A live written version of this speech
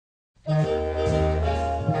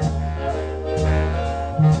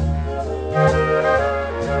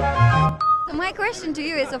my question to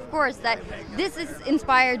you is, of course, that this is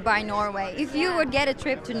inspired by Norway. If you would get a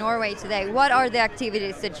trip to Norway today, what are the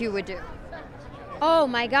activities that you would do? Oh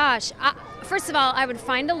my gosh. First of all, I would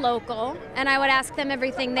find a local and I would ask them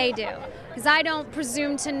everything they do. Because I don't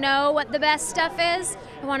presume to know what the best stuff is.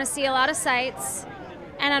 I want to see a lot of sights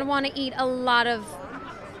and I want to eat a lot of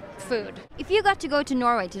food. If you got to go to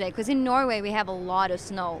Norway today, because in Norway we have a lot of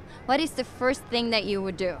snow, what is the first thing that you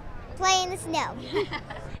would do? Play in the snow.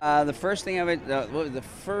 The first thing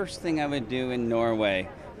I would do in Norway,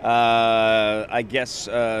 I guess,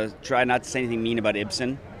 try not to say anything mean about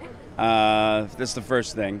Ibsen. That's the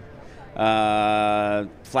first thing.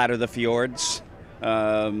 Flatter the fjords.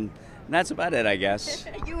 That's about it, I guess.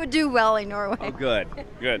 You would do well in Norway. Oh, good,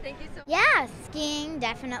 good. Thank you so much. Yeah, skiing,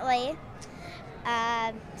 definitely.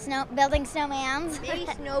 Building snowmans. Maybe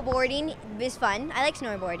snowboarding is fun. I like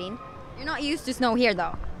snowboarding. You're not used to snow here,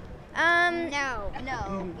 though. No.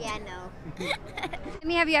 Yeah, no.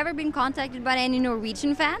 Have you ever been contacted by any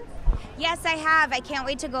Norwegian fans? Yes, I have. I can't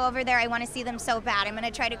wait to go over there. I want to see them so bad. I'm going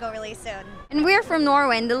to try to go really soon. And we're from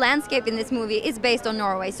Norway, and the landscape in this movie is based on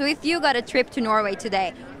Norway. So if you got a trip to Norway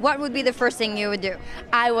today, what would be the first thing you would do?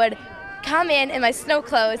 I would come in my snow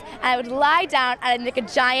clothes and I would lie down and I'd make a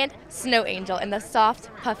giant snow angel in the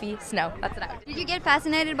soft, puffy snow. That's what I would do. Did you get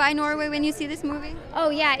fascinated by Norway when you see this movie?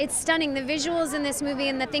 Oh yeah, it's stunning. The visuals in this movie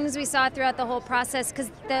and the things we saw throughout the whole process,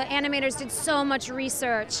 because the animators did so much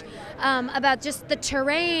research about just the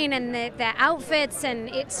terrain and the outfits, and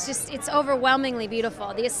it's overwhelmingly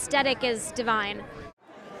beautiful. The aesthetic is divine.